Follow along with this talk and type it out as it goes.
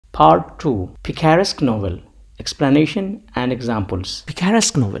Part 2. Picaresque novel. Explanation and examples.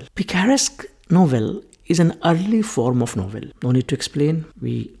 Picaresque novel. Picaresque novel is an early form of novel. No need to explain.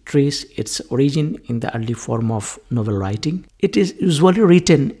 We trace its origin in the early form of novel writing. It is usually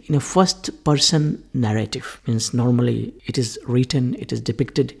written in a first-person narrative. Means normally it is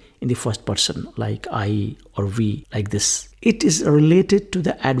depicted in the first person, like I or we, like this. It is related to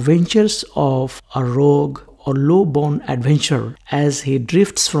the adventures of a rogue or low-born adventurer as he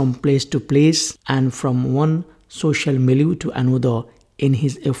drifts from place to place and from one social milieu to another in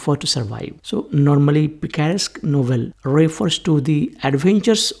his effort to survive. So normally Picaresque novel refers to the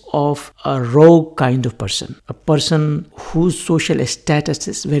adventures of a rogue kind of person, a person whose social status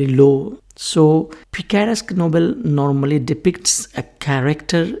is very low. So Picaresque novel normally depicts a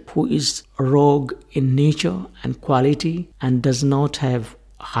character who is rogue in nature and quality and does not have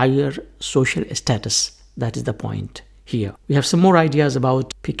higher social status. That is the point here. We have some more ideas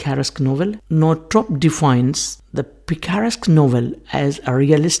about Picaresque novel. Northrop defines the Picaresque novel as a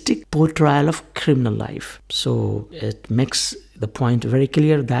realistic portrayal of criminal life. So it makes the point very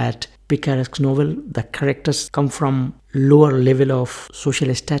clear that Picaresque novel, the characters come from lower level of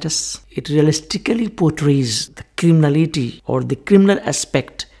social status. It realistically portrays the criminality or the criminal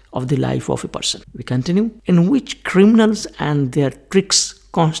aspect of the life of a person. We continue. In which criminals and their tricks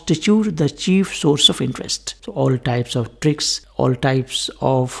constitute the chief source of interest. So all types of tricks, all types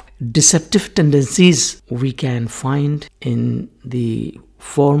of deceptive tendencies we can find in the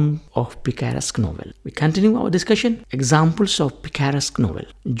form of Picaresque novel. We continue our discussion. Examples of Picaresque novel.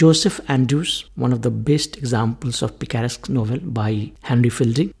 Joseph Andrews, one of the best examples of Picaresque novel by Henry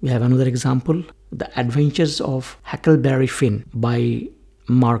Fielding. We have another example, The Adventures of Huckleberry Finn by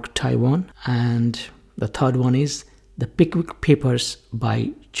Mark Twain, and the third one is The Pickwick Papers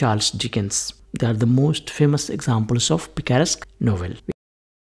by Charles Dickens. They are the most famous examples of Picaresque novel.